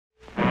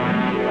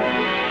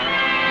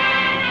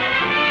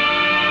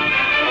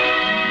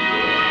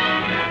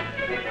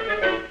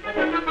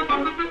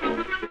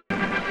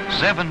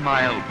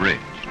7-mile bridge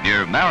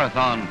near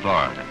Marathon,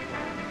 Florida.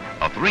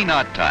 A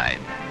 3-knot tide,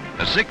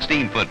 a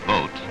 16-foot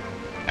boat,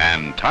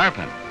 and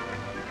Tarpon.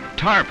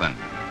 Tarpon,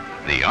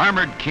 the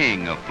armored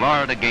king of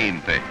Florida game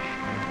fish.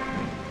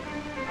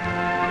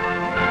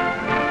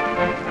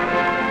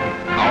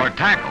 Our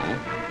tackle,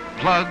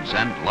 plugs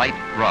and light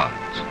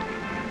rods.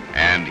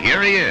 And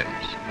here he is,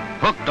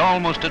 hooked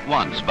almost at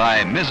once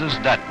by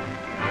Mrs. Dutton.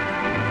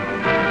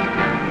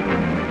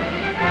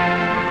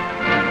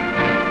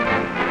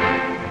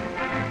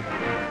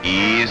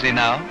 Easy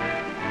now.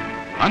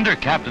 Under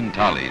Captain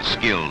Tolley's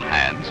skilled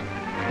hands,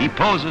 he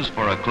poses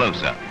for a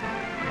close-up.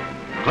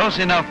 Close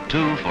enough,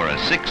 too, for a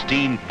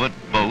 16-foot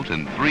boat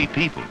and 3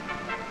 people.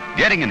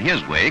 Getting in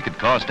his way could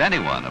cost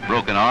anyone a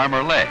broken arm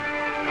or leg.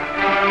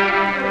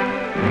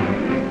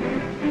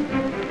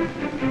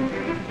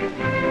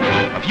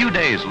 A few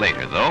days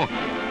later, though,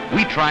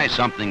 we try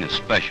something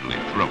especially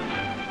thrilling.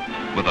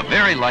 With a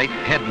very light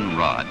head and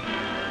rod,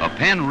 a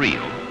pen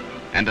reel,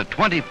 and a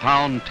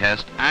 20-pound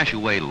test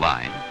Ashaway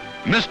line,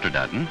 Mr.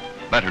 Dutton,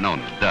 better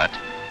known as Dut,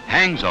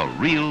 hangs a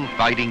real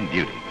fighting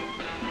beauty.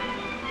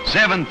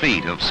 7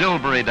 feet of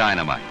silvery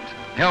dynamite,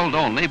 held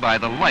only by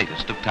the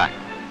lightest of tackle.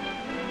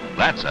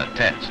 That's a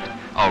test,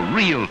 a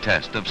real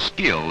test of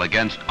skill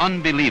against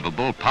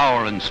unbelievable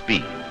power and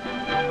speed.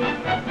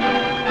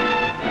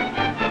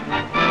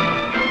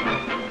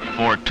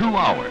 For 2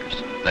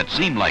 hours that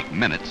seem like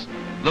minutes,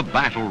 the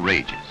battle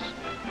rages.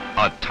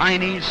 A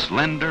tiny,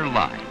 slender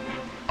line,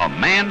 a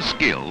man's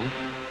skill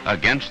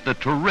against the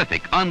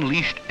terrific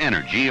unleashed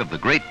energy of the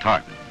great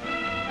tarpon.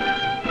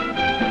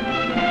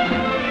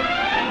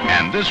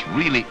 And this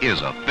really is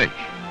a fish,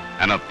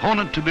 an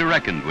opponent to be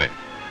reckoned with.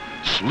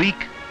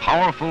 Sleek,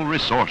 powerful,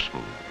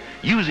 resourceful.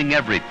 Using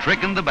every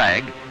trick in the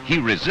bag, he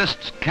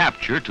resists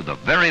capture to the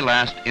very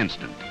last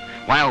instant,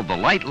 while the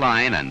light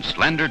line and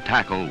slender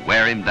tackle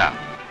wear him down.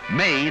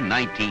 May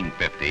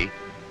 1950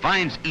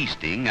 finds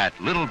Easting at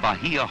Little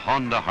Bahia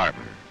Honda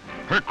Harbor,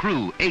 her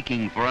crew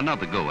aching for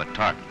another go at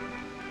tarpon,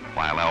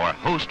 while our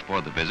host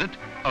for the visit,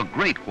 a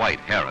great white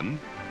heron,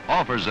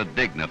 offers a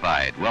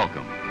dignified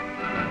welcome.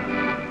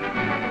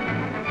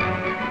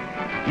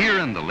 Here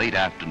in the late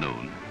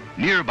afternoon,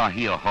 near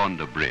Bahia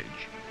Honda Bridge,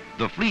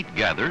 the fleet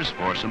gathers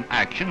for some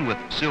action with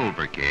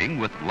Silver King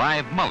with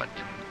live mullet,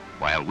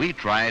 while we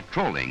try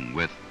trolling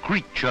with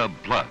creek chub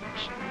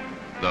plugs.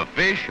 The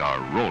fish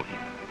are rolling.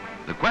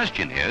 The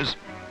question is,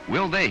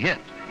 will they hit?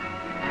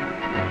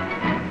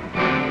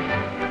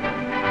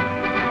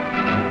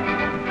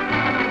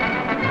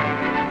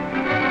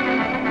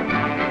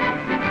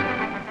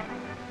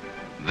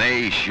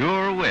 They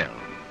sure will.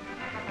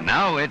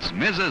 Now it's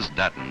Mrs.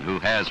 Dutton who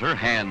has her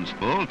hands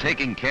full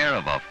taking care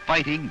of a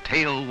fighting,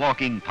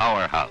 tail-walking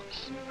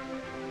powerhouse.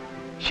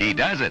 She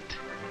does it.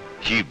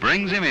 She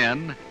brings him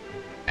in,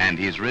 and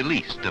he's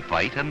released to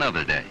fight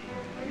another day.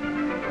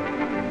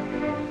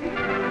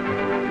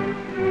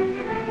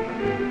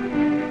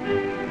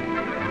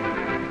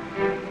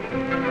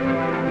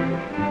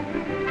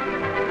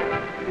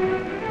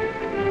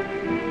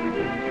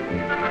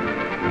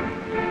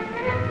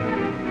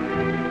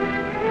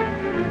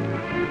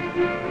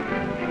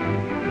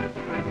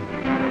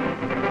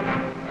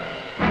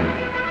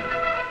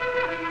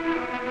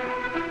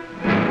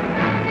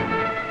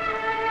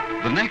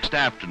 The next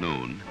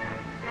afternoon,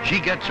 she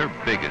gets her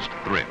biggest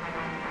thrill.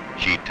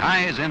 She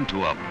ties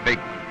into a big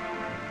one.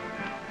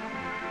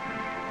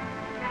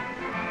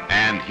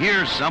 And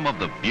here's some of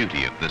the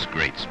beauty of this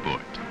great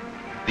sport.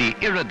 The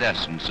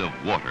iridescence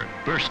of water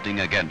bursting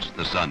against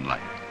the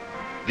sunlight.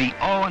 The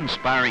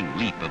awe-inspiring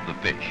leap of the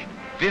fish,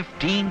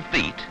 15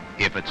 feet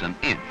if it's an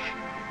inch.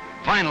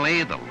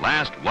 Finally, the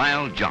last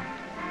wild jump.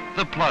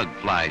 The plug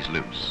flies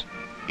loose.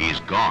 He's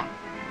gone.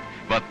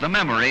 But the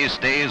memory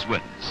stays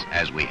with us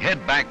as we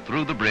head back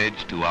through the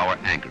bridge to our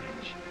anchorage.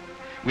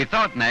 We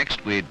thought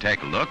next we'd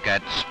take a look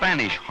at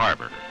Spanish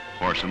Harbor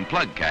for some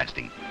plug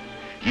casting.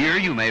 Here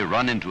you may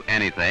run into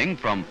anything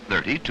from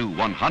 30 to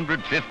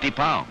 150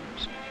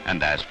 pounds.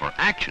 And as for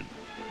action,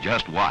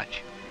 just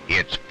watch.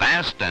 It's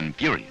fast and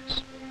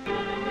furious.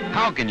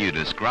 How can you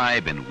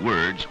describe in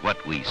words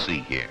what we see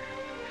here?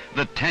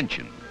 The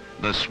tension,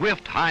 the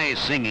swift high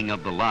singing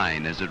of the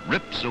line as it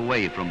rips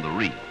away from the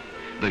reef,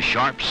 the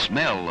sharp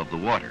smell of the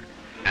water,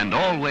 and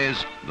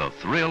always the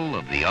thrill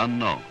of the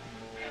unknown.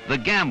 The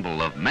gamble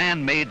of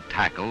man-made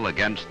tackle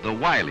against the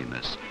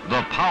wiliness,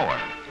 the power,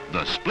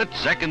 the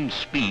split-second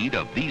speed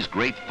of these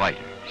great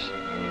fighters.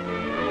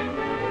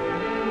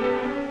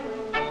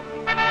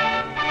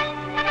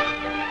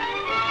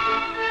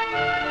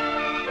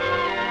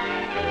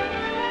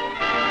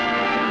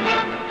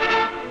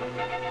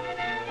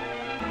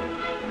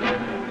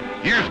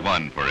 Here's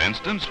one, for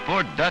instance,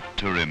 for Dut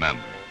to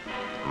remember.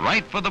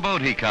 Right for the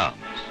boat he comes.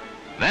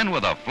 Then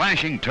with a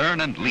flashing turn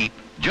and leap,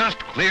 just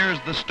clears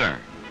the stern,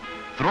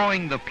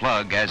 throwing the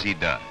plug as he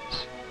does.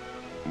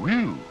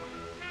 Whew!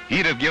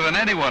 He'd have given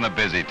anyone a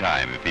busy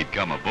time if he'd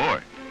come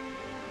aboard.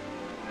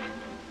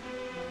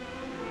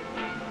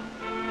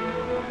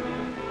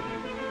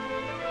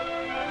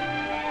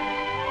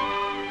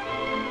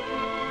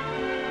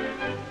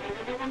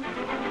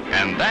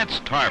 And And that's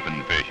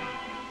tarpon fishing.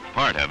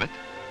 Part of it.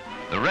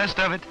 The rest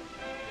of it?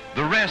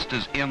 The rest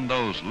is in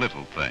those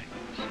little things.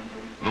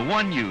 The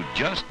one you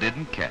just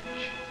didn't catch.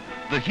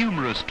 The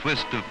humorous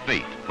twist of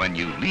fate when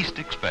you least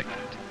expect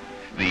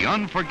it. The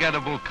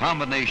unforgettable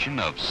combination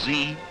of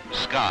sea,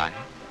 sky,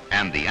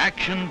 and the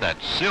action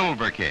that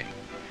Silver King,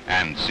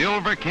 and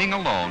Silver King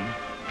alone,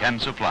 can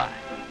supply.